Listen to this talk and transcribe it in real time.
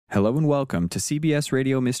Hello and welcome to CBS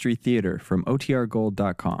Radio Mystery Theater from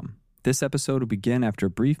OTRGold.com. This episode will begin after a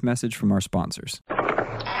brief message from our sponsors.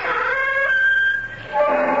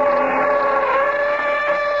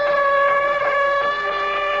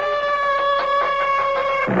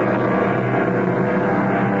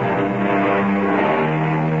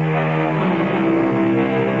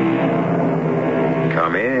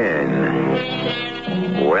 Come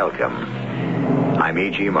in. Welcome. I'm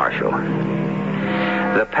E.G. Marshall.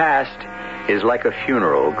 The past is like a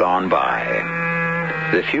funeral gone by.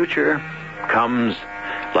 The future comes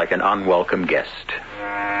like an unwelcome guest.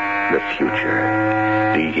 The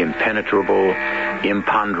future. The impenetrable,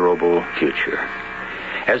 imponderable future.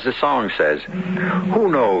 As the song says,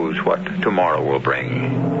 who knows what tomorrow will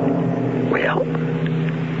bring? Well,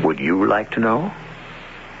 would you like to know?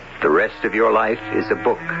 The rest of your life is a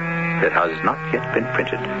book that has not yet been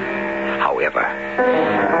printed. However,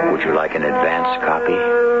 would you like an advance copy?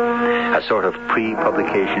 A sort of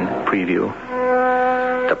pre-publication preview?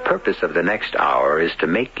 The purpose of the next hour is to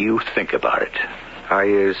make you think about it. Are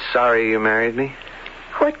you sorry you married me?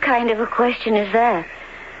 What kind of a question is that?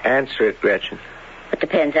 Answer it, Gretchen. It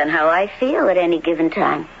depends on how I feel at any given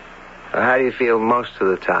time. How do you feel most of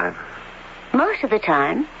the time? Most of the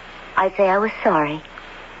time, I'd say I was sorry.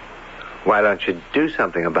 Why don't you do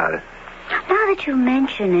something about it? Now that you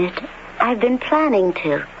mention it, I've been planning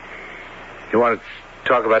to. You want to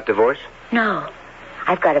talk about divorce? No,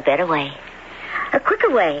 I've got a better way. A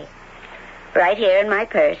quicker way. Right here in my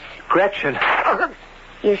purse. Gretchen.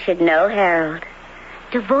 You should know, Harold.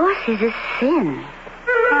 Divorce is a sin.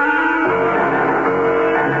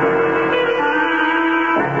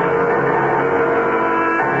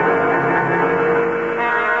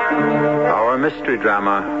 Our mystery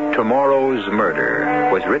drama, Tomorrow's Murder,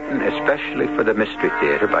 was written especially for the Mystery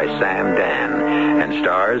Theater by Sam Dan and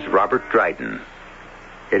stars Robert Dryden.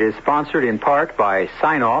 It is sponsored in part by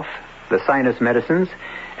Sign-Off, the Sinus Medicines,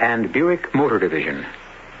 and Buick Motor Division.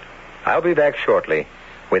 I'll be back shortly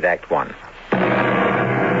with Act One.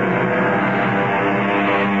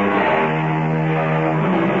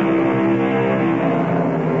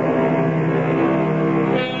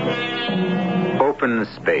 Open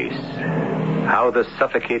space. How the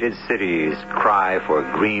suffocated cities cry for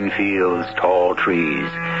green fields, tall trees,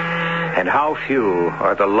 and how few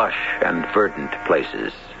are the lush and verdant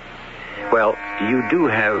places. Well, you do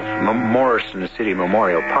have Morrison City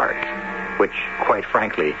Memorial Park, which, quite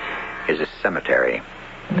frankly, is a cemetery.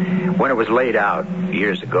 When it was laid out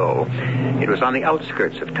years ago, it was on the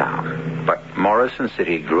outskirts of town, but Morrison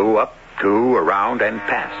City grew up to, around, and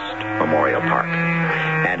past Memorial Park.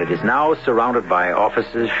 And it is now surrounded by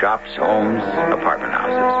offices, shops, homes, apartment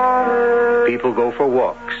houses. People go for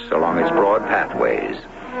walks along its broad pathways.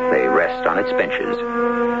 They rest on its benches.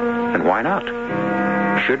 And why not?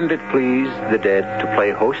 Shouldn't it please the dead to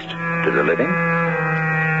play host to the living?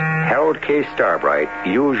 Harold K. Starbright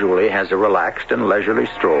usually has a relaxed and leisurely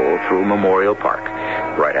stroll through Memorial Park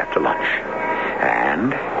right after lunch.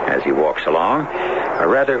 And as he walks along, a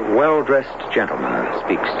rather well-dressed gentleman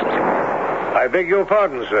speaks to him. I beg your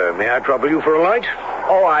pardon, sir. May I trouble you for a light?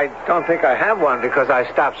 Oh, I don't think I have one because I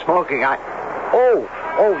stopped smoking. Oh,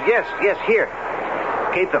 yes, here.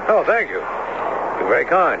 Keep them. Oh, thank you. You're very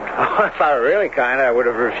kind. Oh, if I were really kind, I would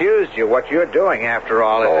have refused you. What you're doing, after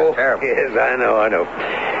all, is terrible. Yes, I know.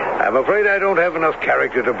 I'm afraid I don't have enough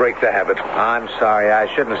character to break the habit. I'm sorry. I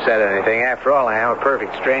shouldn't have said anything. After all, I am a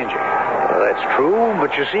perfect stranger. Well, that's true,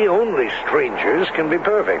 but you see, only strangers can be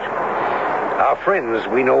perfect. Our friends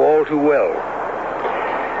we know all too well.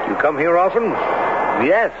 You come here often?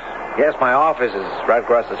 Yes, my office is right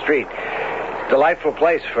across the street. Delightful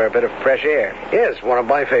place for a bit of fresh air. Yes, one of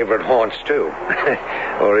my favorite haunts, too.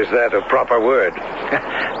 Or is that a proper word?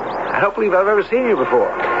 I don't believe I've ever seen you before.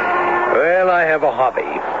 Well, I have a hobby.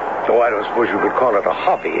 Though I don't suppose you could call it a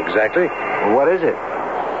hobby exactly. What is it?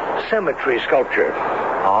 Cemetery sculpture.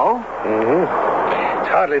 Oh? Mm-hmm. It's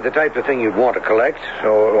hardly the type of thing you'd want to collect,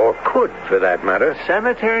 or could, for that matter.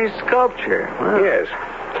 Cemetery sculpture? Well. Yes.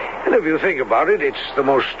 And if you think about it, it's the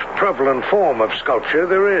most prevalent form of sculpture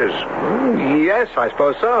there is. Yes, I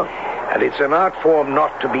suppose so. And it's an art form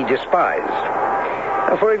not to be despised.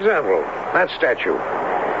 Now, for example, that statue.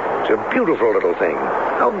 It's a beautiful little thing.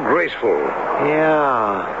 How graceful.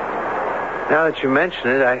 Yeah. Now that you mention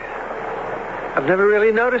it, I've never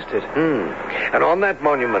really noticed it. And on that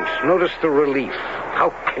monument, notice the relief. How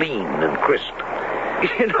clean and crisp.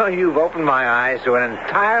 You know, you've opened my eyes to an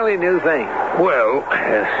entirely new thing. Well,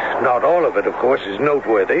 not all of it, of course, is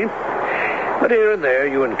noteworthy. But here and there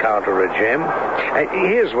you encounter a gem.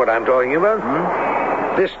 Here's what I'm talking about.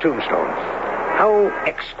 This tombstone. How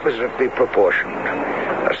exquisitely proportioned.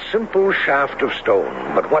 A simple shaft of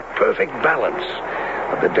stone, but what perfect balance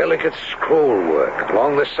of the delicate scroll work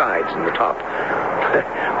along the sides and the top.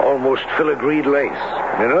 Almost filigreed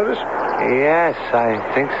lace. You notice? Yes, I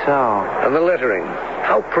think so. And the lettering.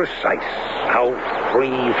 How precise. How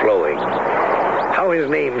free-flowing. How his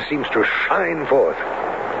name seems to shine forth.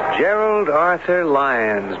 Gerald Arthur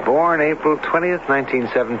Lyons, born April 20th,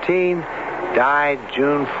 1917, died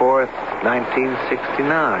June 4th,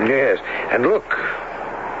 1969. Yes. And look.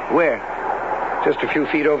 Where? Just a few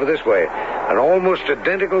feet over this way. An almost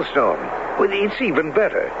identical stone. Well, it's even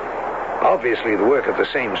better. Obviously the work of the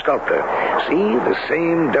same sculptor. See, the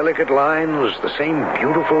same delicate lines, the same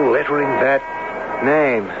beautiful lettering. That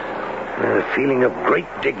name. A feeling of great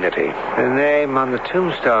dignity. The name on the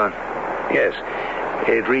tombstone. Yes.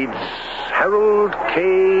 It reads Harold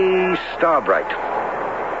K. Starbright.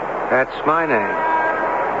 That's my name.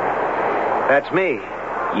 That's me.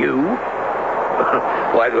 You?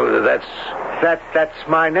 Why, That's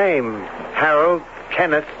my name. Harold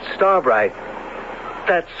Kenneth Starbright.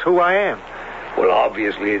 That's who I am. Well,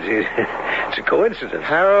 obviously, it's a coincidence.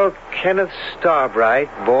 Harold Kenneth Starbright,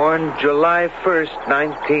 born July 1st,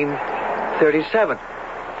 1937.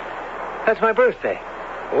 That's my birthday.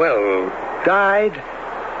 Well, Died.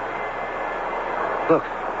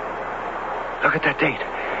 Look at that date.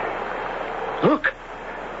 Look.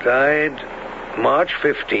 died March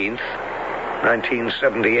 15th,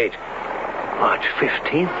 1978. March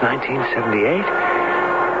 15th, 1978?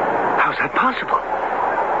 How's that possible?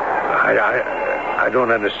 I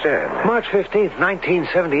don't understand. March 15th,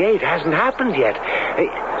 1978 hasn't happened yet.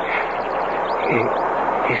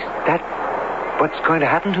 Is that what's going to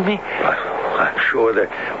happen to me? I'm sure there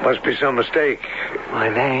must be some mistake. My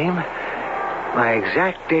name, my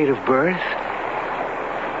exact date of birth,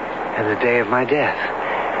 and the day of my death.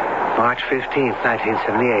 March 15th,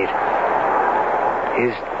 1978.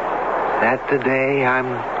 Is that the day I'm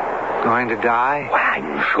going to die? Well,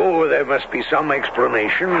 I'm sure there must be some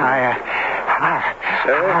explanation. Sir,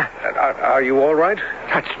 are you all right?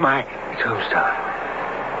 That's my tombstone.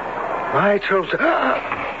 My tombstone.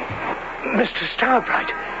 Mr. Starbright.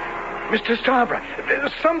 Mr. Starbright.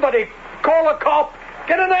 Somebody call a cop.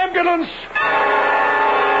 Get an ambulance.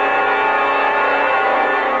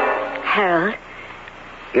 Harold,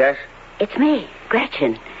 Yes? it's me,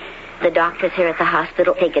 Gretchen. The doctors here at the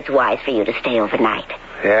hospital think it's wise for you to stay overnight.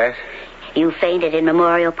 Yes? You fainted in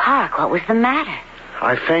Memorial Park. What was the matter?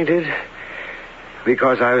 I fainted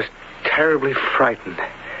because I was terribly frightened.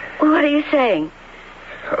 What are you saying?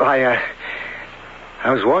 I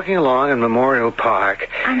was walking along in Memorial Park.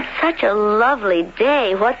 On such a lovely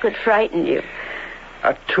day, what could frighten you?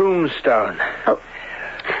 A tombstone. Oh,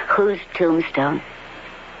 whose tombstone?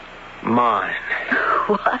 Mine.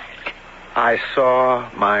 What? I saw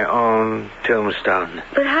my own tombstone.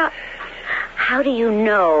 But how do you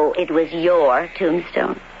know it was your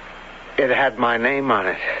tombstone? It had my name on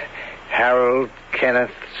it. Harold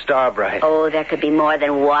Kenneth Starbright. Oh, there could be more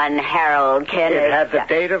than one Harold Kenneth. It had the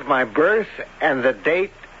date of my birth and the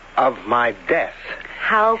date of my death.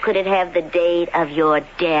 How could it have the date of your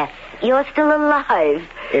death? You're still alive.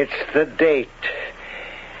 It's the date.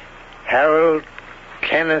 Harold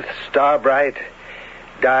Kenneth Starbright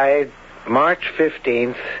died March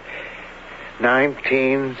 15th,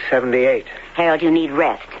 1978. Harold, you need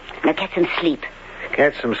rest. Now get some sleep.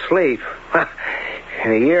 Get some sleep.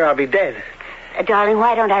 In a year, I'll be dead. Darling,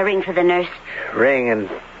 why don't I ring for the nurse? Ring and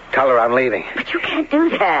tell her I'm leaving. But you can't do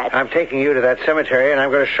that. I'm taking you to that cemetery, and I'm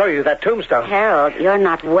going to show you that tombstone. Harold, you're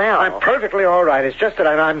not well. I'm perfectly all right. It's just that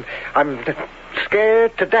I'm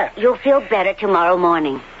scared to death. You'll feel better tomorrow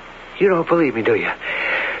morning. You don't believe me, do you?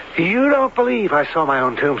 You don't believe I saw my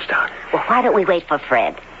own tombstone. Well, why don't we wait for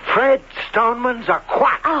Fred? Fred Stoneman's a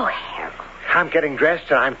quack. Oh, Harold. I'm getting dressed,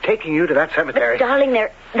 and I'm taking you to that cemetery. But, darling,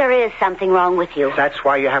 there is something wrong with you. That's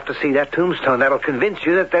why you have to see that tombstone. That'll convince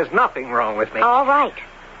you that there's nothing wrong with me. All right.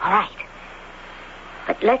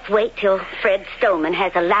 But let's wait till Fred Stoneman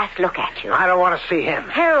has a last look at you. I don't want to see him.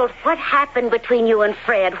 Harold, what happened between you and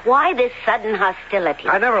Fred? Why this sudden hostility?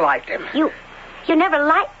 I never liked him. You never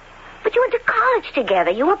liked... But you went to college together.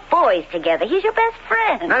 You were boys together. He's your best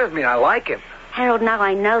friend. That doesn't mean I like him. Harold, now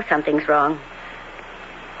I know something's wrong.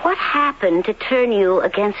 What happened to turn you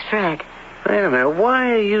against Fred? Wait a minute.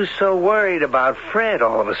 Why are you so worried about Fred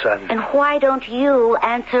all of a sudden? And why don't you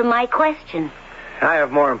answer my question? I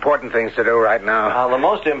have more important things to do right now. The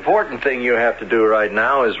most important thing you have to do right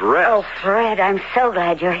now is rest. Oh, Fred, I'm so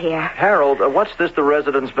glad you're here. Harold, what's this the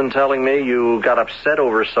resident's been telling me? You got upset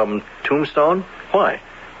over some tombstone? Why?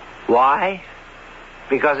 Why?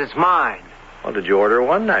 Because it's mine. Well, did you order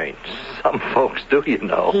one? I mean, some folks do, you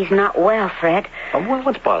know. He's not well, Fred. Well,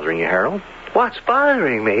 what's bothering you, Harold? What's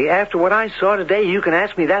bothering me? After what I saw today, you can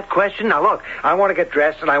ask me that question? Now, look, I want to get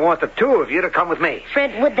dressed, and I want the two of you to come with me.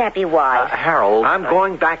 Fred, would that be wise? Harold... I'm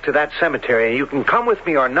going back to that cemetery, and you can come with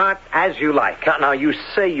me or not, as you like. Now, you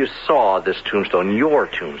say you saw this tombstone, your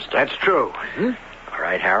tombstone. That's true. All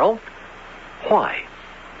right, Harold. Why?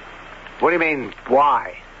 What do you mean,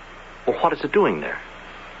 why? Well, what is it doing there?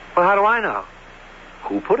 Well, how do I know?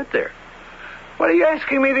 Who put it there? What are you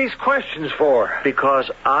asking me these questions for? Because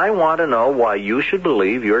I want to know why you should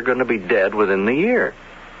believe you're going to be dead within the year.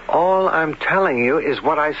 All I'm telling you is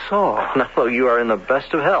what I saw. No, you are in the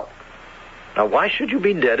best of health. Now, why should you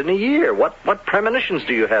be dead in a year? What premonitions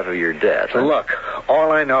do you have of your death? Look,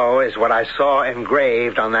 all I know is what I saw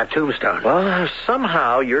engraved on that tombstone. Well,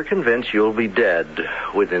 somehow you're convinced you'll be dead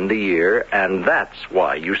within the year, and that's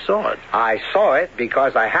why you saw it. I saw it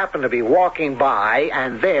because I happened to be walking by,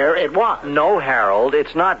 and there it was. No, Harold,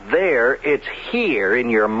 it's not there. It's here in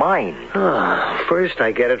your mind. First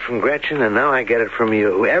I get it from Gretchen, and now I get it from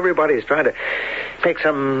you. Everybody's trying to make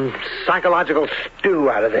some psychological stew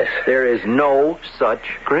out of this. There is no such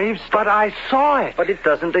gravestone. But I saw it. But it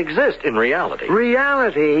doesn't exist in reality.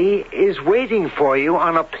 Reality is waiting for you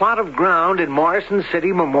on a plot of ground in Morrison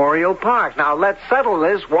City Memorial Park. Now, let's settle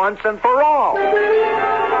this once and for all.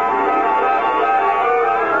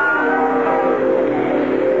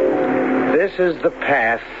 This is the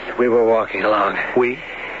path we were walking along. We?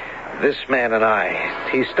 This man and I.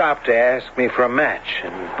 He stopped to ask me for a match,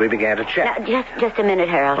 and we began to chat. Now, just a minute,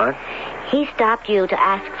 Harold. What? He stopped you to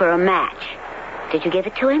ask for a match. Did you give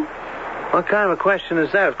it to him? What kind of a question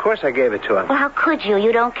is that? Of course I gave it to him. Well, how could you?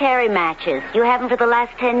 You don't carry matches. You haven't for the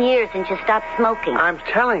last 10 years since you stopped smoking. I'm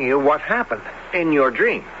telling you what happened. In your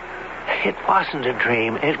dream. It wasn't a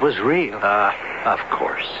dream. It was real. Of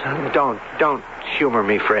course. Don't humor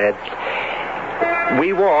me, Fred.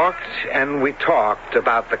 We walked and we talked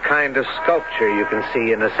about the kind of sculpture you can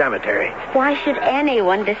see in the cemetery. Why should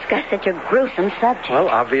anyone discuss such a gruesome subject? Well,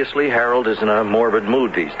 obviously, Harold is in a morbid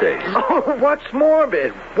mood these days. Oh, what's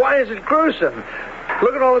morbid? Why is it gruesome?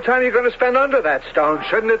 Look at all the time you're going to spend under that stone.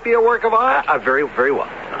 Shouldn't it be a work of art? Very, very well.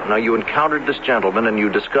 Now, you encountered this gentleman and you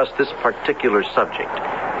discussed this particular subject.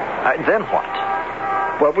 Then what?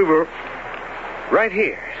 Well, we were right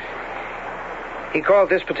here. He called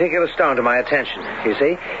this particular stone to my attention, you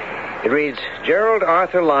see. It reads, Gerald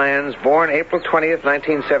Arthur Lyons, born April 20th,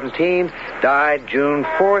 1917, died June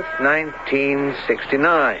 4th,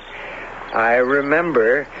 1969. I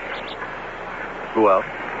remember, Well?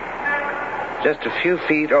 just a few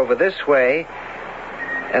feet over this way,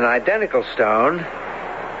 an identical stone,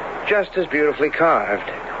 just as beautifully carved.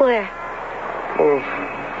 Where? Well,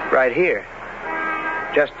 right here.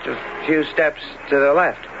 Just a few steps to the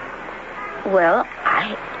left. Well,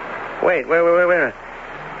 Wait a minute.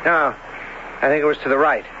 No, I think it was to the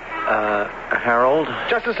right. Harold?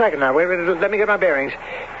 Just a second now. Wait, let me get my bearings.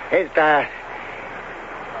 It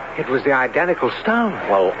was the identical stone.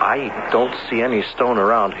 Well, I don't see any stone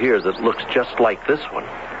around here that looks just like this one.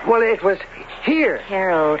 Well, it was here.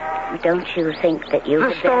 Harold, don't you think that you...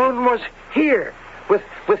 The stone was here, with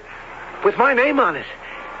my name on it.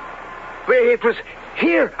 It was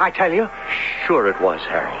here, I tell you. Sure it was,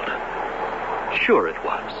 Harold. Sure it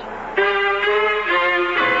was.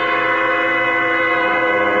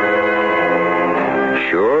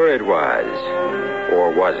 Sure it was.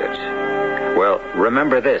 Or was it? Well,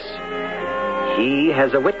 remember this. He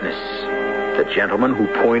has a witness. The gentleman who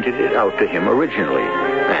pointed it out to him originally.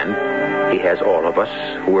 And he has all of us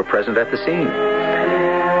who were present at the scene.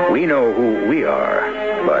 We know who we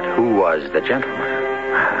are, but who was the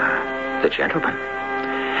gentleman? The gentleman.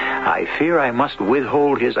 I fear I must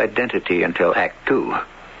withhold his identity until Act 2,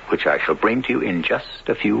 which I shall bring to you in just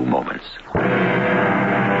a few moments.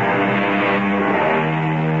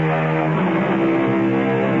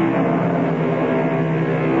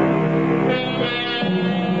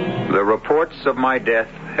 The reports of my death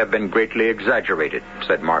have been greatly exaggerated,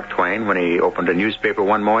 said Mark Twain when he opened a newspaper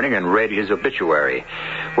one morning and read his obituary.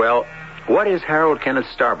 Well, what is Harold Kenneth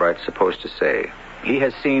Starbart supposed to say? He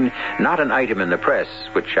has seen not an item in the press,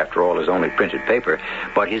 which after all is only printed paper,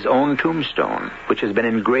 but his own tombstone, which has been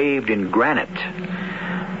engraved in granite.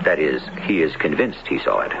 That is, he is convinced he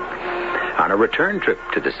saw it. On a return trip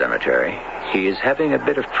to the cemetery, he is having a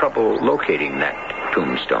bit of trouble locating that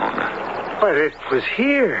tombstone. But it was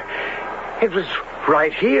here. It was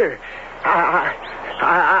right here.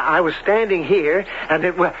 I was standing here, and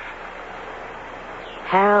it was...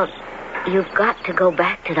 Harold, you've got to go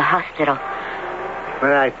back to the hospital.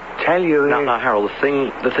 But I tell you... Now, Harold,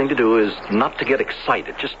 the thing to do is not to get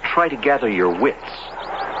excited. Just try to gather your wits.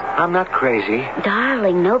 I'm not crazy.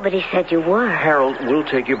 Darling, nobody said you were. Harold, we'll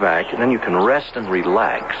take you back, and then you can rest and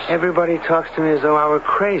relax. Everybody talks to me as though I were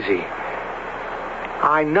crazy.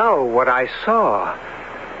 I know what I saw.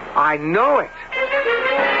 I know it.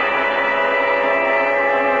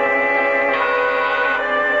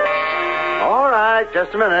 All right,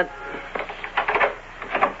 just a minute.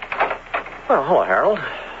 Well, hello, Harold.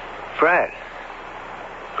 Fred,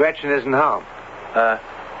 Gretchen isn't home.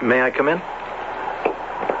 May I come in?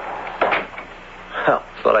 Well,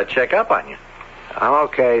 thought I'd check up on you. I'm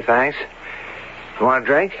okay, thanks. You want a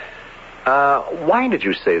drink? Why did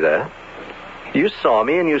you say that? You saw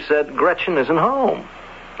me and you said Gretchen isn't home.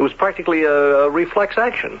 It was practically a reflex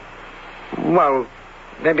action. Well,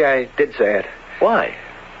 maybe I did say it. Why?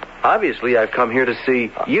 Obviously, I've come here to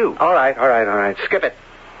see you. All right. Skip it.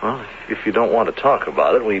 Well, if you don't want to talk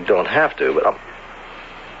about it, we don't have to, but...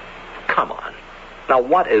 Come on. Now,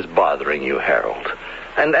 what is bothering you, Harold?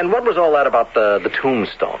 And what was all that about the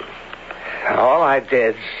tombstone? All I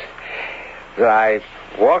did was I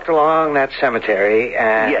walked along that cemetery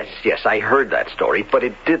and... Yes, I heard that story, but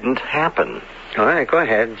it didn't happen. All right, go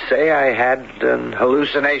ahead. Say I had an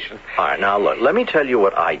hallucination. All right, now, look, let me tell you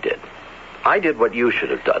what I did. I did what you should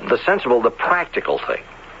have done, the sensible, the practical thing.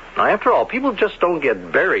 Now, after all, people just don't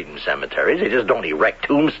get buried in cemeteries. They just don't erect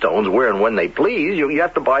tombstones where and when they please. You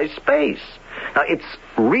have to buy space. Now, it's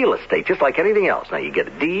real estate, just like anything else. Now, you get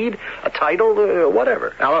a deed, a title,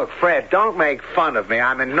 whatever. Now, look, Fred, don't make fun of me.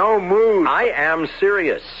 I'm in no mood. I am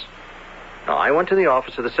serious. Now, I went to the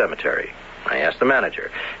office of the cemetery. I asked the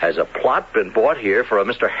manager, has a plot been bought here for a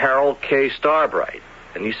Mr. Harold K. Starbright?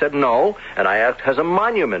 And he said no. And I asked, has a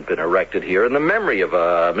monument been erected here in the memory of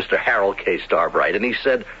Mr. Harold K. Starbright? And he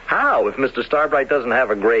said, how, if Mr. Starbright doesn't have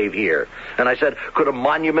a grave here? And I said, could a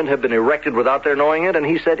monument have been erected without their knowing it? And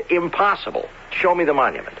he said, impossible. Show me the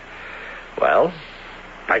monument. Well,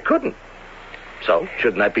 I couldn't. So,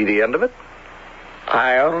 shouldn't that be the end of it?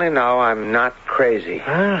 I only know I'm not crazy.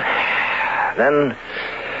 Then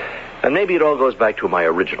maybe it all goes back to my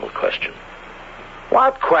original question.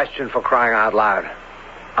 What question, for crying out loud?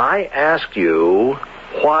 I asked you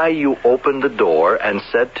why you opened the door and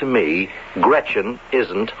said to me, Gretchen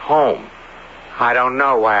isn't home. I don't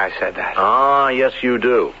know why I said that. Ah, yes, you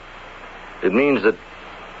do. It means that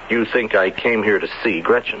you think I came here to see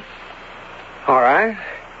Gretchen. All right.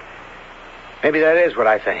 Maybe that is what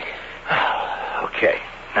I think. Okay.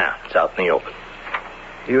 Now, it's out in the open.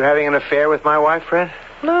 You having an affair with my wife, Fred?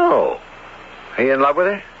 No. Are you in love with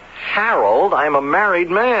her? Harold, I'm a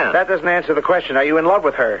married man. That doesn't answer the question. Are you in love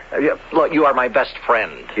with her? Look, you are my best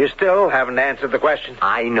friend. You still haven't answered the question.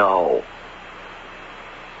 I know.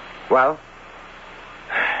 Well?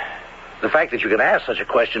 The fact that you can ask such a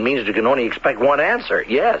question means you can only expect one answer.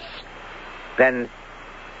 Yes. Then,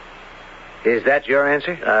 is that your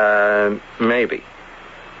answer? Maybe.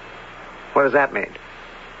 What does that mean?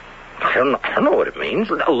 I don't know what it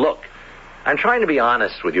means. Look, I'm trying to be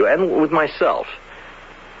honest with you and with myself.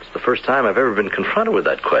 It's the first time I've ever been confronted with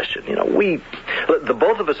that question. You know, the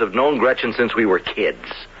both of us have known Gretchen since we were kids.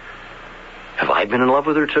 Have I been in love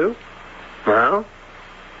with her, too? Well,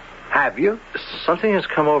 have you? Something has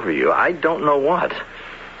come over you. I don't know what.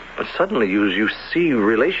 But suddenly you see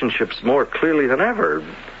relationships more clearly than ever.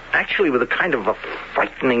 Actually, with a kind of a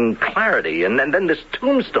frightening clarity. And then this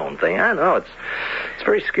tombstone thing. I know, it's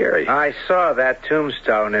very scary. I saw that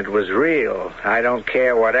tombstone. It was real. I don't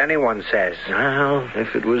care what anyone says. Well,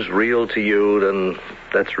 if it was real to you, then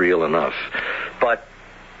that's real enough. But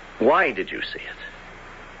why did you see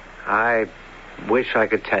it? I wish I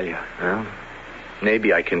could tell you. Well,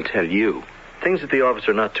 maybe I can tell you. Things at the office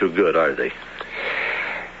are not too good, are they?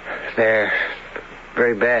 They're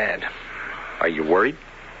very bad. Are you worried?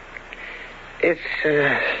 It's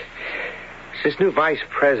this new vice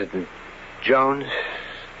president, Jones.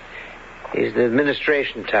 He's the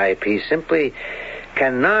administration type. He simply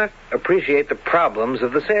cannot appreciate the problems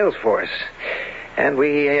of the sales force. And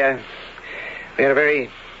we had a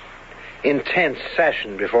very intense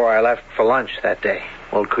session before I left for lunch that day.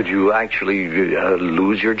 Well, could you actually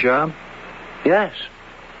lose your job? Yes.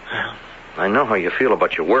 Well, I know how you feel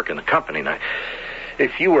about your work in the company. Now,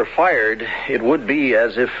 if you were fired, it would be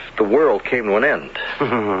as if the world came to an end.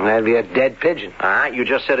 That'd be a dead pigeon. You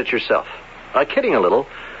just said it yourself. Kidding a little,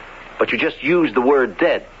 but you just used the word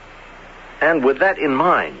dead. And with that in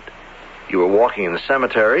mind, you were walking in the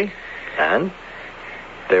cemetery, and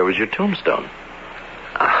there was your tombstone.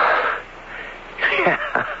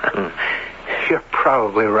 You're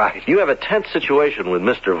probably right. You have a tense situation with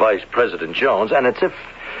Mr. Vice President Jones, and it's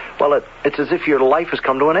as if your life has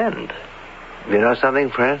come to an end. You know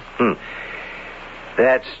something, Fred?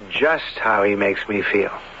 That's just how he makes me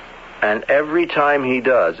feel. And every time he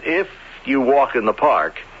does, if you walk in the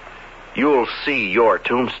park, you'll see your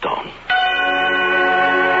tombstone.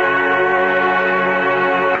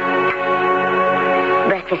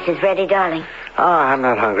 Breakfast is ready, darling. Oh, I'm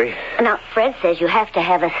not hungry. Now, Fred says you have to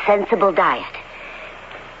have a sensible diet.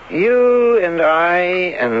 You and I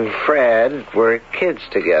and Fred were kids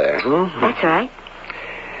together. That's right.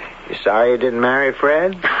 You sorry you didn't marry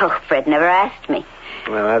Fred? Oh, Fred never asked me.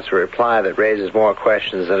 Well, that's a reply that raises more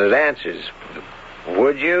questions than it answers.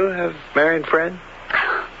 Would you have married Fred?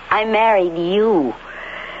 I married you.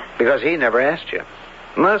 Because he never asked you.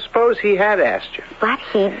 Well, suppose he had asked you. But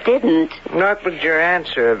he didn't. What would your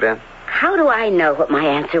answer have been? How do I know what my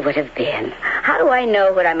answer would have been? How do I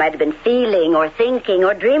know what I might have been feeling or thinking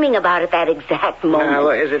or dreaming about at that exact moment? Now,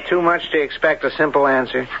 look, is it too much to expect a simple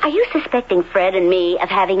answer? Are you suspecting Fred and me of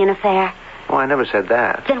having an affair? Oh, I never said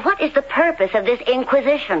that. Then what is the purpose of this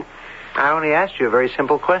inquisition? I only asked you a very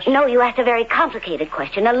simple question. No, you asked a very complicated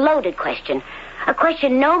question, a loaded question. A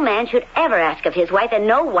question no man should ever ask of his wife and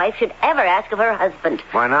no wife should ever ask of her husband.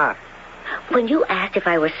 Why not? When you asked if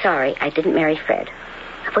I was sorry I didn't marry Fred,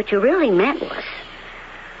 what you really meant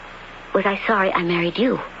was I sorry I married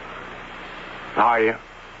you? Are you?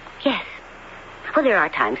 Yes. Well, there are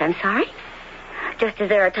times I'm sorry. Just as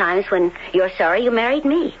there are times when you're sorry you married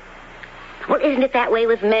me. Well, isn't it that way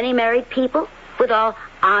with many married people? With all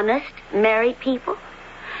honest married people?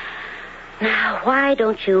 Now, why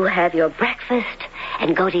don't you have your breakfast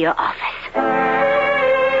and go to your office?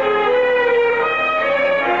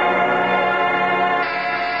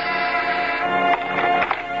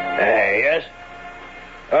 Yes?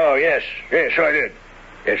 Oh, yes. Yes, I did.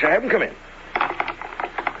 Yes, I have him come in.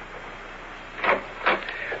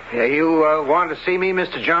 Yeah, you wanted to see me,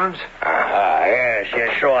 Mr. Jones?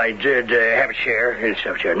 Yes, so I did have a chair. It's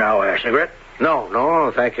up here now. Cigarette?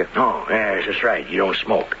 No, thank you. Oh, yes, that's right. You don't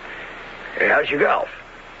smoke. How's your golf?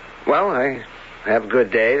 Well, I have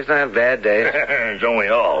good days and I have bad days. Don't we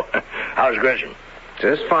all? How's Gretchen?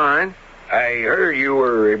 Just fine. I heard you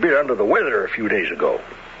were a bit under the weather a few days ago.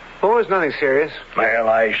 Oh, it's nothing serious. Well,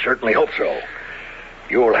 I certainly hope so.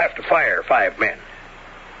 You'll have to fire 5 men.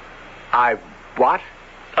 What?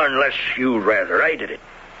 Unless you'd rather I did it.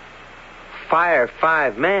 Fire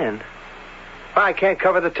 5 men? Well, I can't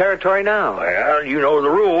cover the territory now. Well, you know the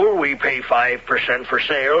rule. We pay 5% for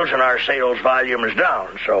sales, and our sales volume is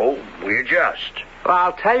down, so we adjust. Well,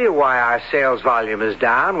 I'll tell you why our sales volume is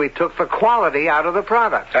down. We took the quality out of the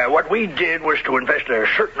product. What we did was to invest a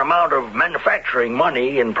certain amount of manufacturing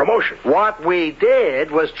money in promotion. What we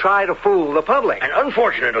did was try to fool the public. And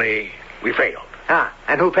unfortunately, we failed.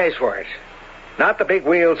 And who pays for it? Not the big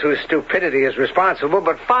wheels whose stupidity is responsible,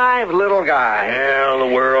 but 5 little guys. Well,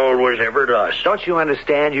 the world was ever dust. Don't you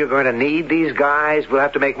understand you're going to need these guys? We'll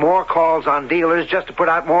have to make more calls on dealers just to put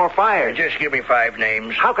out more fires. Just give me 5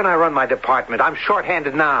 names. How can I run my department? I'm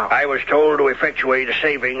short-handed now. I was told to effectuate a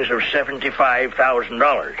savings of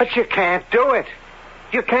 $75,000. But you can't do it.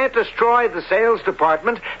 You can't destroy the sales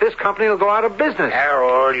department. This company will go out of business.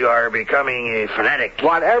 Harold, you are becoming a fanatic.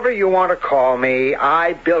 Whatever you want to call me,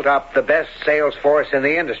 I built up the best sales force in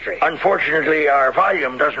the industry. Unfortunately, our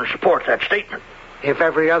volume doesn't support that statement. If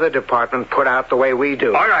every other department put out the way we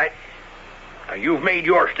do. All right. Now, you've made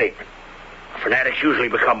your statement. Fanatics usually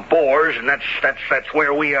become bores, and that's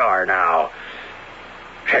where we are now.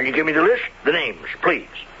 Shall you give me the list? The names, please.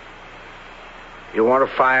 You want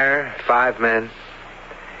to fire 5 men?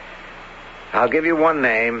 I'll give you 1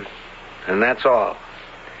 name, and that's all.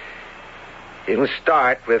 You can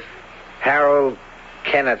start with Harold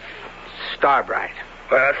Kenneth Starbright.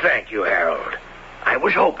 Well, thank you, Harold. I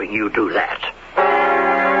was hoping you'd do that.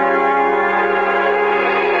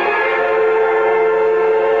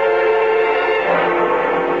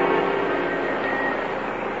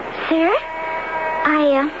 Sir?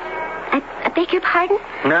 I beg your pardon?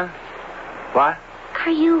 No? What?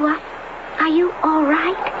 Are you all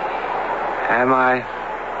right? Am I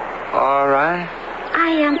all right?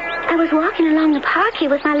 I was walking along the park here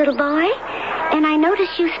with my little boy, and I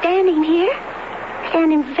noticed you standing here,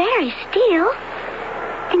 standing very still,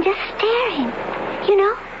 and just staring, you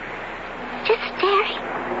know, just staring.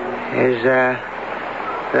 Is,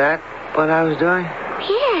 that what I was doing?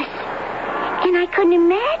 Yes, and I couldn't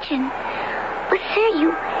imagine. But, sir,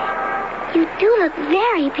 you do look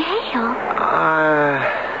very pale.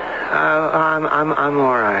 I'm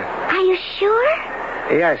all right. Are you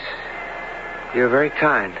sure? Yes. You're very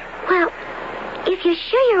kind. Well, if you're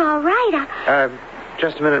sure you're all right,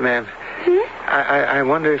 just a minute, ma'am. I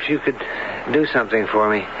wonder if you could do something for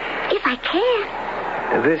me. If I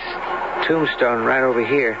can. This tombstone right over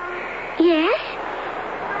here. Yes?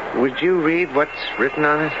 Would you read what's written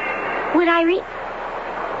on it? Would I read?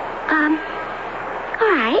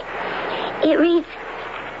 All right. It reads,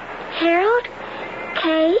 Harold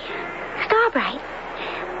K. Starbright,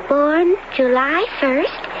 born July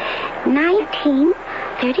 1st,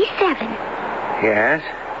 1937. Yes?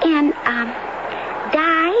 And,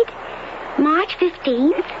 died March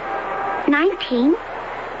 15th,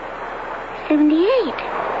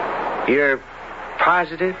 1978. You're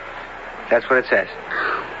positive? That's what it says.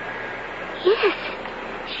 Yes,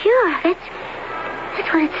 sure. That's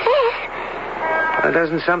what it says.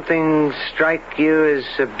 Doesn't something strike you as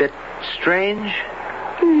a bit strange?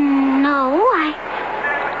 No,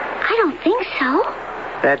 I don't think so.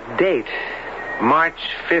 That date, March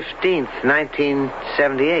 15th,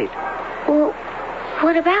 1978. Well,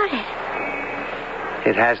 what about it?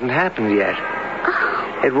 It hasn't happened yet.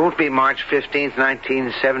 Oh. It won't be March 15th,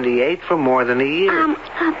 1978 for more than a year.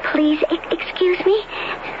 Please, excuse me.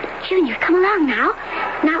 Junior, come along now.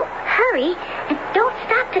 Now, hurry, and don't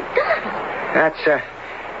stop to dawdle. That's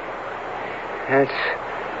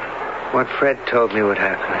what Fred told me would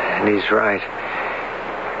happen, and he's right.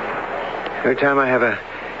 Every time I have a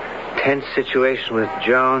tense situation with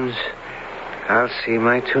Jones, I'll see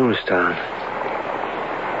my tombstone.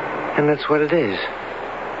 And that's what it is.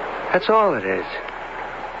 That's all it is.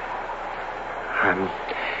 I'm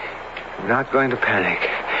not going to panic.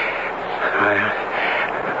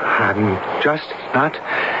 I'm just not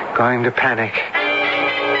going to panic.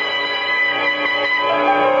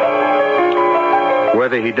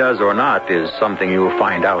 Whether he does or not is something you'll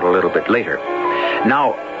find out a little bit later.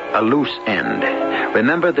 Now, a loose end.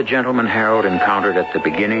 Remember the gentleman Harold encountered at the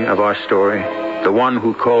beginning of our story? The one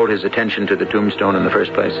who called his attention to the tombstone in the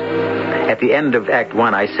first place? At the end of Act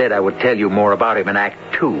 1, I said I would tell you more about him in Act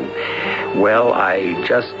 2. Well, I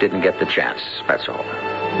just didn't get the chance, that's all.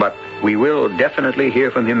 But we will definitely hear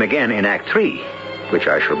from him again in Act 3, which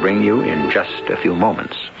I shall bring you in just a few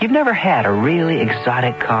moments. You've never had a really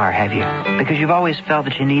exotic car, have you? Because you've always felt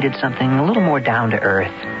that you needed something a little more down to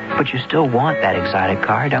earth. But you still want that exotic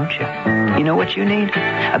car, don't you? You know what you need?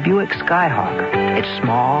 A Buick Skyhawk. It's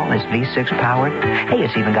small, it's V6 powered. Hey,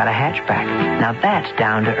 it's even got a hatchback. Now that's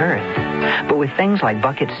down to earth. But with things like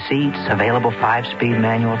bucket seats, available 5-speed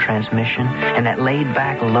manual transmission, and that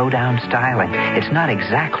laid-back, low-down styling, it's not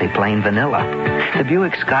exactly plain vanilla. The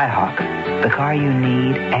Buick Skyhawk, the car you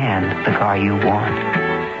need and the car you want.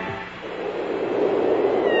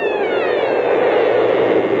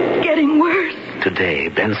 Getting worse. Today,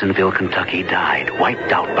 Bensonville, Kentucky died,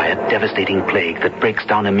 wiped out by a devastating plague that breaks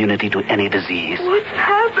down immunity to any disease. What's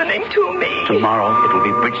happening to me? Tomorrow, it will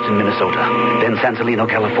be Bridgeton, Minnesota, then San Celino,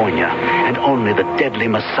 California, and only the Deadly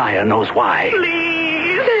Messiah knows why.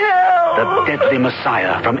 Please help. The Deadly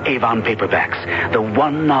Messiah from Avon Paperbacks, the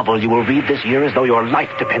one novel you will read this year as though your life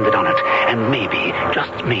depended on it. And maybe,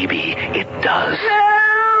 just maybe, it does. Help.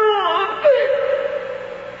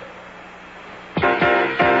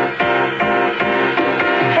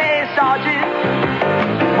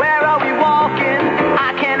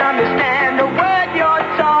 Understand the word you're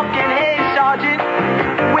talking. Hey, Sergeant,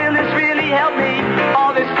 will this really help me?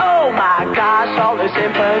 All this, oh my gosh, all this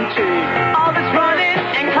infantry, all this running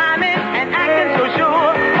and climbing and acting so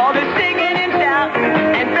sure, all this singing and shouting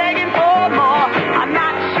and begging for more. I'm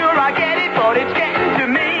not sure I get it, but it's getting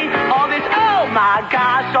to me. All this, oh my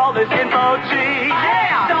gosh, all this infantry.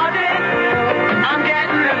 Yeah, Sergeant, I'm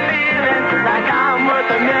getting the feeling like I'm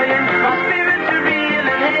worth $1 million. My spirit's a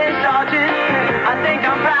reeling. Hey, Sergeant, I think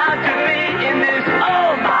I'm proud to be in this,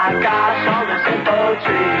 oh my gosh, all this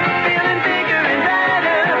infantry. Feeling bigger and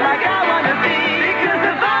better, like I want to be, because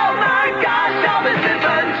of, oh my gosh, all this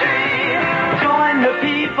infantry. Join the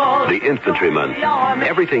people. The infantryman.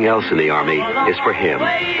 Everything else in the Army is for him.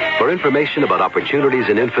 For information about opportunities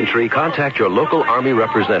in infantry, contact your local Army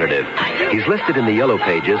representative. He's listed in the yellow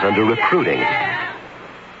pages under recruiting.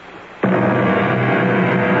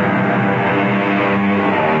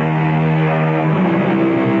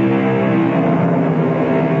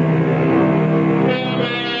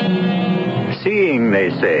 They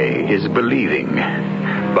say, is believing.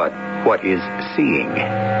 But what is seeing?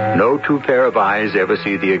 No two pair of eyes ever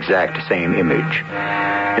see the exact same image.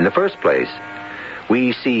 In the first place,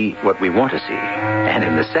 we see what we want to see. And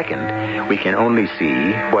in the second, we can only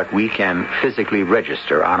see what we can physically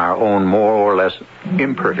register on our own more or less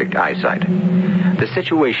imperfect eyesight. The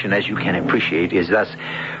situation, as you can appreciate, is thus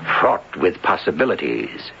fraught with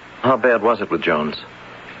possibilities. How bad was it with Jones?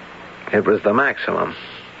 It was the maximum.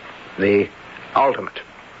 The Ultimate.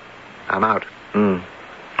 I'm out.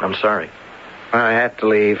 I'm sorry. I had to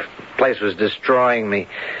leave. The place was destroying me.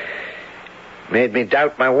 Made me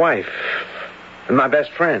doubt my wife and my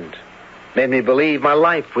best friend. Made me believe my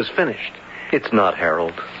life was finished. It's not,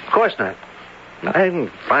 Harold. Of course not. I can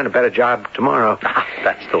find a better job tomorrow.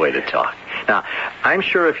 That's the way to talk. Now, I'm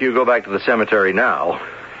sure if you go back to the cemetery now,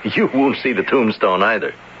 you won't see the tombstone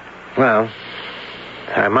either. Well,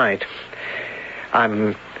 I might.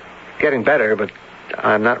 I'm getting better, but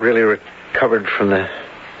I'm not really recovered from the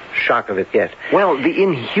shock of it yet. Well, the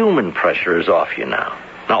inhuman pressure is off you now.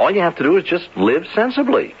 Now, all you have to do is just live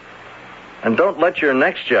sensibly. And don't let your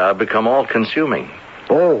next job become all-consuming.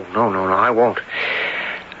 Oh, no, I won't.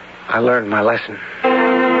 I learned my lesson.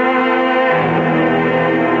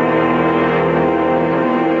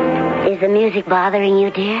 Is the music bothering you,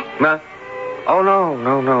 dear? No. Oh,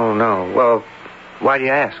 no. Well, why do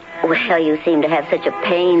you ask? Well, you seem to have such a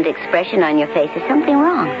pained expression on your face. Is something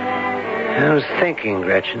wrong? I was thinking,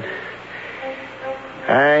 Gretchen.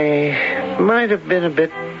 I might have been a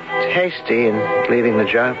bit hasty in leaving the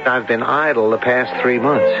job. I've been idle the past 3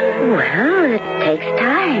 months. Well, it takes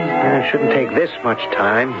time. It shouldn't take this much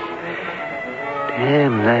time.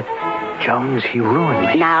 Damn, that Jones, he ruined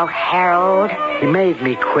me. Now, Harold. He made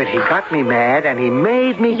me quit. He got me mad, and he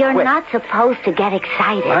made me You're quit. not supposed to get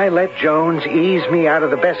excited. I let Jones ease me out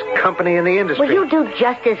of the best company in the industry. Well, you do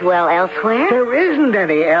just as well elsewhere. There isn't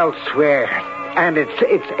any elsewhere. And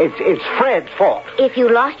it's Fred's fault. If you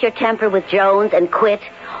lost your temper with Jones and quit,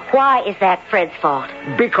 why is that Fred's fault?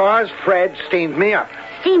 Because Fred steamed me up.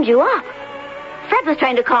 Steamed you up? Fred was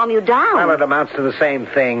trying to calm you down. Well, it amounts to the same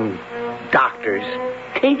thing. Doctors.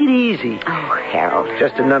 Take it easy. Oh, Harold.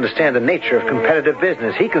 Just didn't understand the nature of competitive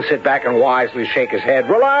business. He can sit back and wisely shake his head.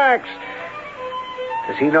 Relax.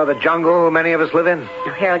 Does he know the jungle many of us live in?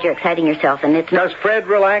 Oh, Harold, you're exciting yourself, and it's not... Does Fred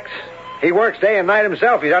relax? He works day and night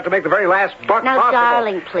himself. He's out to make the very last buck now, possible.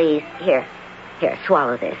 darling, please. Here,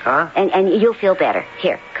 swallow this. Huh? And you'll feel better.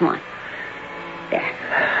 Here, come on. There,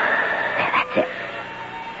 that's it.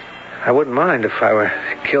 I wouldn't mind if I were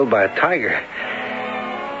killed by a tiger.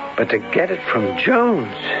 But to get it from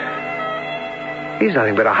Jones... He's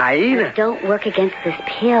nothing but a hyena. Don't work against this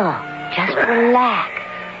pill. Just relax.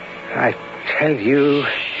 I tell you...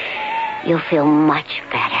 You'll feel much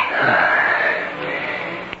better.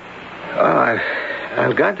 Oh,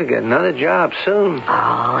 I've got to get another job soon.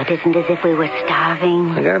 Oh, it isn't as if we were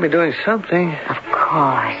starving. I got to be doing something. Of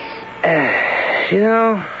course. I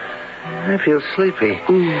feel sleepy.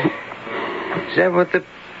 Is that what the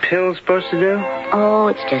pill's supposed to do? Oh,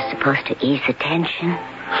 it's just supposed to ease the tension.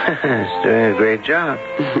 It's doing a great job.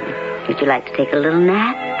 Would you like to take a little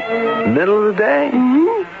nap? Middle of the day?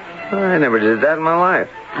 Mm-hmm. Well, I never did that in my life.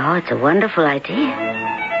 Oh, it's a wonderful idea.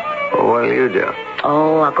 Well, what'll you do?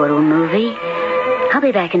 Oh, I'll go to a movie. I'll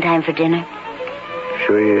be back in time for dinner.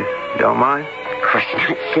 Sure you don't mind? Of course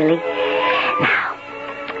not, silly. Now,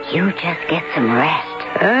 you just get some rest.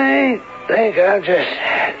 I think I'll just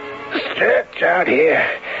stretch out here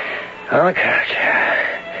on the couch.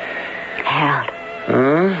 Harold.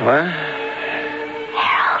 What?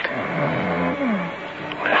 Harold.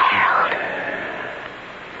 Harold.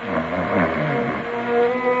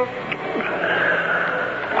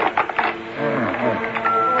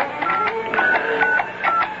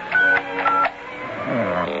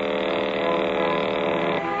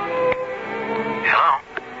 Hello?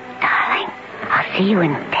 Darling, I'll see you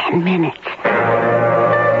in 10 minutes.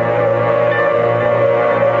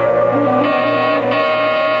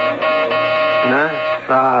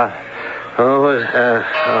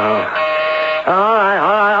 All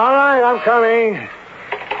right, I'm coming.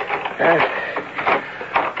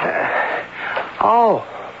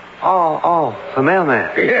 The mailman.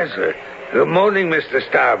 Yes, sir. Good morning, Mr.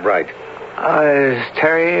 Starbright. Is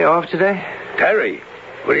Terry off today? Terry?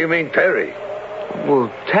 What do you mean, Terry?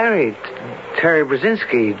 Well, Terry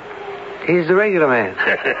Brzezinski. He's the regular man.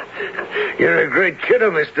 You're a great kidder,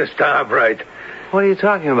 Mr. Starbright. What are you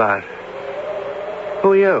talking about?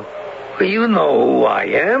 Who are you? Well, you know who I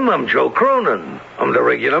am. I'm Joe Cronin. I'm the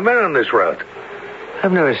regular man on this route.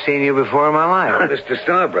 I've never seen you before in my life. Mr.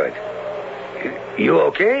 Starbright. You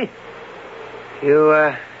okay?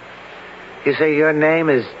 You say your name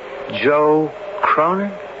is Joe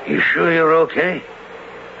Cronin? You sure you're okay?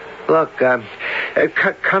 Look,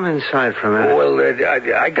 come inside for a minute. Well,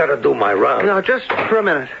 I gotta do my round. No, just for a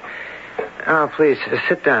minute. Oh, please,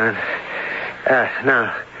 sit down.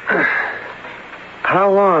 Now,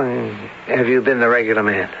 how long have you been the regular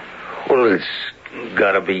man? Well, it's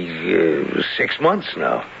gotta be 6 months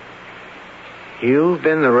now. You've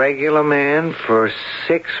been the regular man for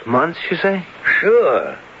 6 months, you say?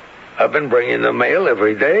 Sure. I've been bringing the mail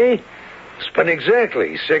every day. It's been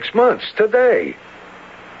exactly 6 months today.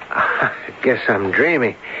 I guess I'm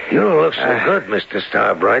dreaming. You don't look so good, Mr.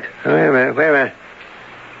 Starbright. Wait a minute.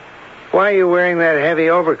 Why are you wearing that heavy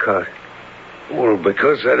overcoat? Well,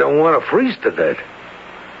 because I don't want to freeze to death.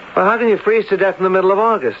 Well, how can you freeze to death in the middle of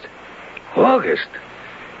August? August?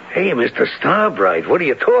 Hey, Mr. Starbright, what are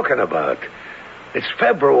you talking about? It's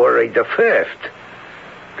February the 5th.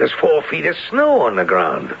 There's 4 feet of snow on the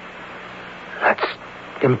ground. That's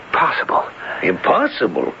impossible.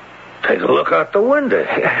 Impossible? Take a look out the window.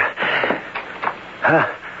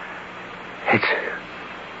 It's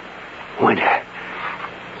winter.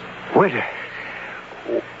 Winter.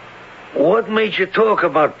 What made you talk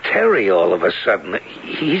about Terry all of a sudden?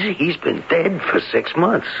 He's been dead for 6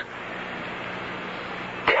 months.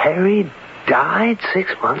 Terry died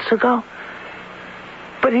 6 months ago?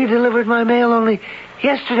 But he delivered my mail only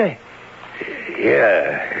yesterday.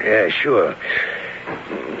 Yeah, sure.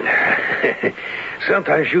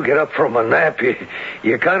 Sometimes you get up from a nap,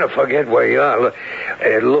 you kind of forget where you are.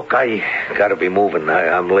 Look, I gotta be moving.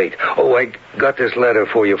 I'm late. Oh, I got this letter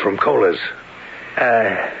for you from Kohler's.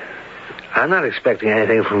 I'm not expecting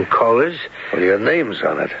anything from Kohler's. Well, your name's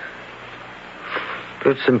on it.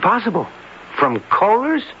 It's impossible. From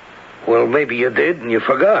Kohler's? Well, maybe you did and you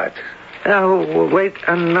forgot. Now, wait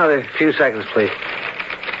another few seconds, please.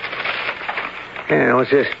 Yeah,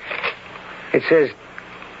 what's this? It says,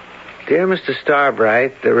 "Dear Mr.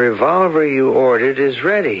 Starbright, the revolver you ordered is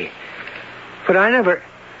ready." But I never...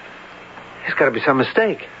 There's got to be some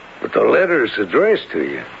mistake. But the letter's addressed to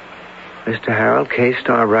you. Mr. Harold K.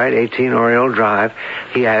 Starbright, 18 Oriole Drive.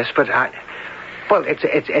 Yes, but I... Well,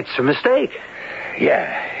 it's a mistake.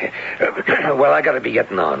 Yeah. Well, I got to be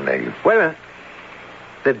getting on. Wait a minute.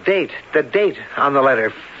 The date on the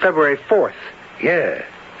letter, February 4th. Yeah,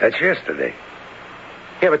 that's yesterday.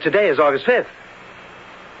 Yeah, but today is August 5th.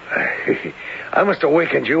 I must have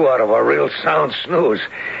wakened you out of a real sound snooze.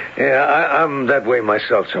 Yeah, I'm that way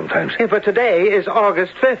myself sometimes. Yeah, but today is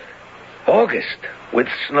August 5th. August? With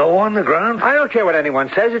snow on the ground? I don't care what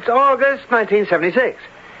anyone says. It's August 1976.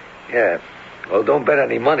 Yeah. Well, don't bet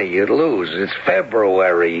any money. You'd lose. It's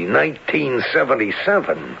February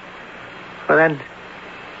 1977. Well,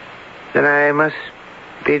 then I must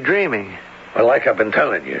be dreaming. Well, like I've been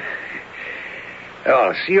telling you.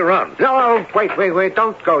 Oh, see you around. No, wait.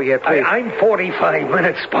 Don't go yet, please. I'm 45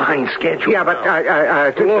 minutes behind schedule. Yeah, but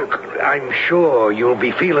Look, I'm sure you'll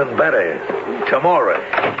be feeling better tomorrow.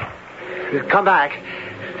 Come back.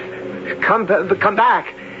 Come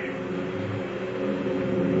back.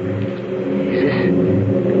 Is this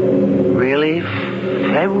really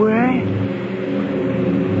February?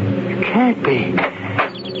 It can't be.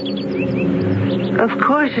 Of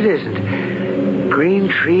course it isn't. Green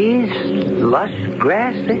trees, lush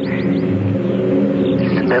grass. It's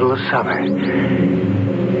the middle of summer.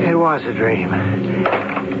 It was a dream.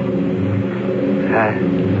 A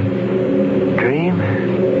dream?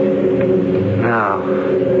 No,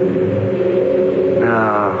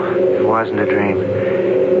 it wasn't a dream.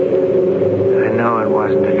 I know it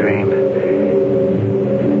wasn't a dream.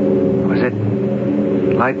 Was it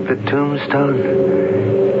like the tombstone?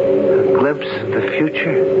 A glimpse of the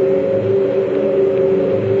future?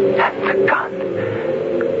 And the gun.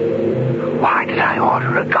 Why did I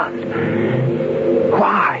order a gun?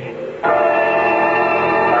 Why?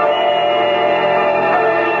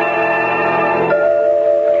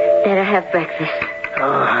 Better have breakfast. Oh,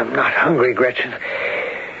 I'm not hungry, Gretchen.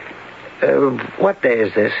 What day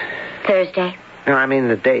is this? Thursday. No, I mean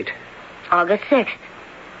the date. August 6th.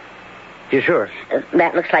 You sure?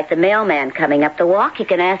 That looks like the mailman coming up the walk. You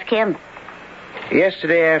can ask him.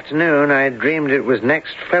 Yesterday afternoon, I dreamed it was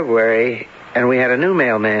next February, and we had a new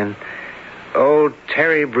mailman. Old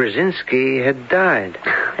Terry Brzezinski had died.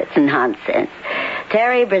 It's nonsense.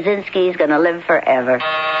 Terry Brzezinski's going to live forever.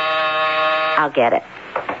 I'll get it.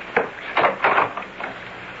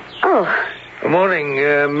 Oh. Good morning,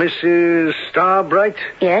 Mrs. Starbright.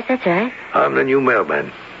 Yes, that's right. I'm the new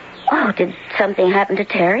mailman. Oh, did something happen to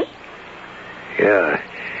Terry? Yeah.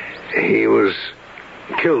 He was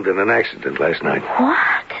killed in an accident last night.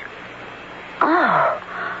 What? Oh,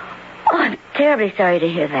 I'm terribly sorry to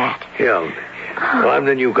hear that. Yeah. Well, I'm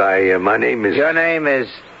the new guy. My name is... Your name is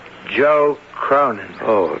Joe Cronin.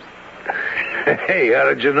 Oh. Hey, how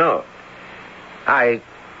did you know? I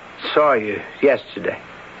saw you yesterday.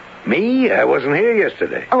 Me? I wasn't here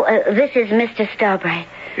yesterday. Oh, this is Mr. Starbright.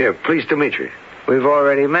 Yeah, pleased to meet you. We've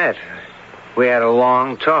already met. We had a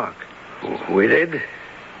long talk. We did?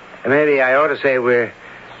 Maybe I ought to say we're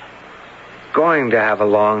going to have a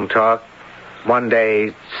long talk one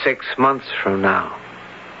day 6 months from now.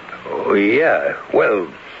 Oh, yeah. Well,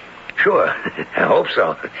 sure. I hope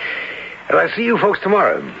so. And I'll see you folks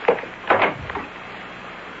tomorrow.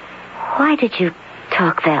 Why did you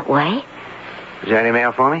talk that way? Is there any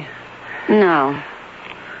mail for me? No.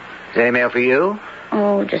 Is there any mail for you?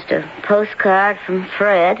 Oh, just a postcard from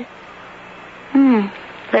Fred.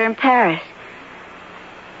 They're in Paris.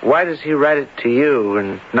 Why does he write it to you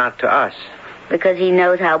and not to us? Because he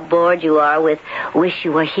knows how bored you are with wish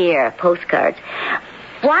you were here postcards.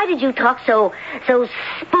 Why did you talk so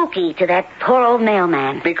spooky to that poor old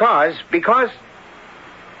mailman? Because? Because?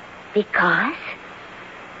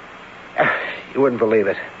 You wouldn't believe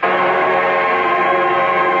it.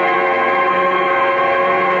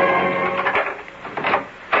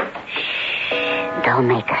 Shh. Don't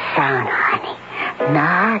make a sound, honey.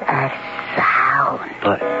 Not a sound.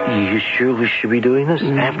 But you sure we should be doing this?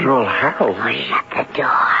 After all, Harold... Oh, shut the door.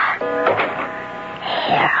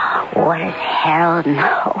 Harold. What does Harold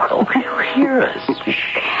know? Oh, he'll hear us.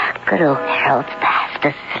 Good old Harold's fast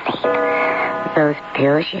asleep. Those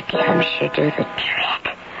pills you give him sure do the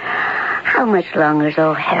trick. How much longer is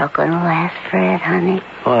old Harold going to last, Fred, honey?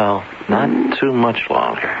 Well, not too much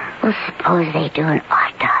longer. Well, suppose they do an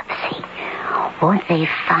autopsy. Won't they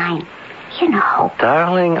find,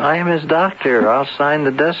 Darling, I am his doctor. I'll sign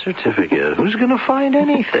the death certificate. Who's going to find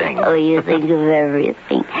anything? Oh, you think of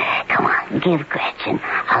everything. Come on, give Gretchen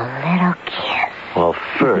a little kiss. Well,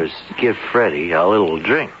 first, give Freddie a little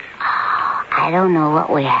drink. Oh, I don't know what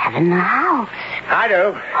we have in the house. I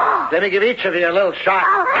do. Let me give each of you a little shot.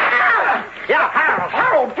 Oh, Harold! Yeah,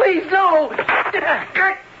 Harold, please, no.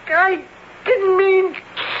 I didn't mean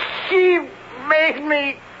she made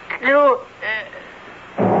me do...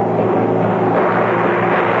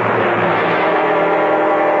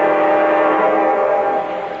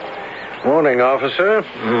 Morning, officer.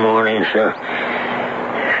 Morning, sir.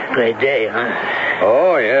 Great day, huh?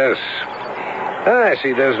 Oh, yes. I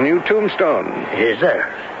see there's a new tombstone. Is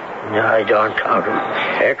there? No, I don't count them.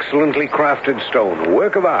 Excellently crafted stone.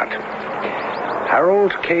 Work of art.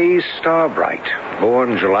 Harold K. Starbright.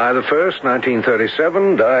 Born July the 1st,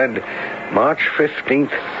 1937. Died March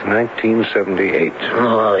 15th, 1978.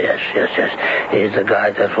 Oh, yes. He's the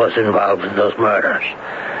guy that was involved in those murders.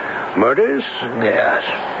 Murders? Yes.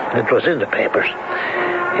 It was in the papers.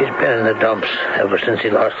 He's been in the dumps ever since he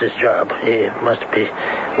lost his job. It must be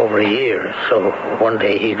over a year. So one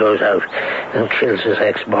day he goes out and kills his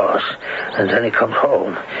ex-boss. And then he comes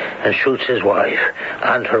home and shoots his wife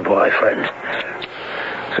and her boyfriend.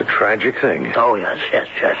 It's a tragic thing. Oh, yes.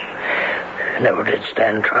 Never did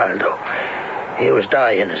stand trial, though. He was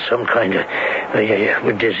dying of some kind of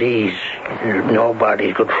disease.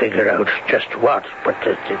 Nobody could figure out just what, but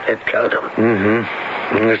it killed him. Mm-hmm.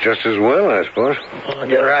 It's just as well, I suppose.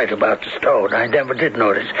 You're right about the stone. I never did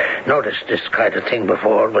notice this kind of thing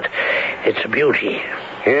before, but it's a beauty.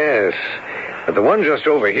 Yes, but the one just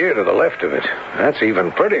over here to the left of it, that's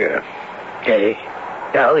even prettier.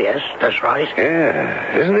 Oh, yes, that's right.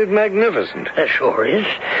 Yeah, isn't it magnificent? It sure is.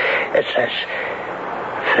 It says,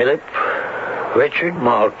 Philip Richard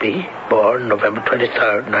Maltby, born November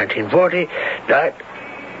 23rd, 1940, died...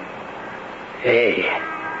 Hey,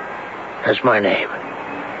 that's my name.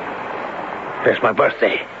 That's my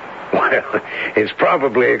birthday. Well, it's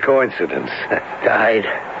probably a coincidence. Died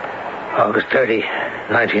August 30,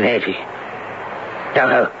 1980.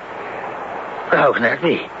 Now, how can that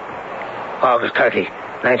be? August 30,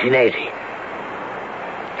 1980.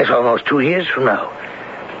 It's almost 2 years from now.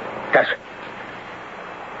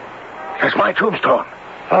 That's my tombstone.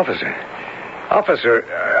 Officer,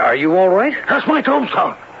 are you all right? That's my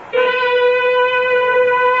tombstone.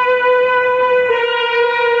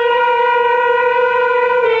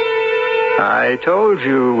 I told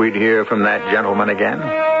you we'd hear from that gentleman again.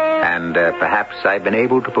 And perhaps I've been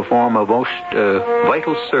able to perform a most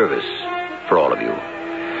vital service for all of you.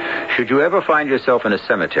 Should you ever find yourself in a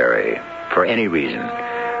cemetery for any reason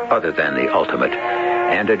other than the ultimate,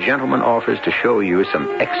 and a gentleman offers to show you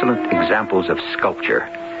some excellent examples of sculpture,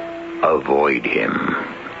 avoid him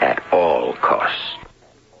at all costs.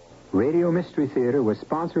 Radio Mystery Theater was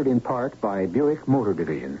sponsored in part by Buick Motor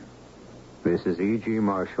Division. This is E.G.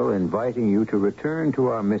 Marshall inviting you to return to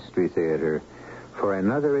our Mystery Theater for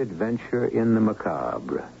another adventure in the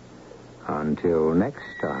macabre. Until next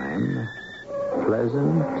time,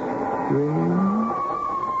 pleasant dreams.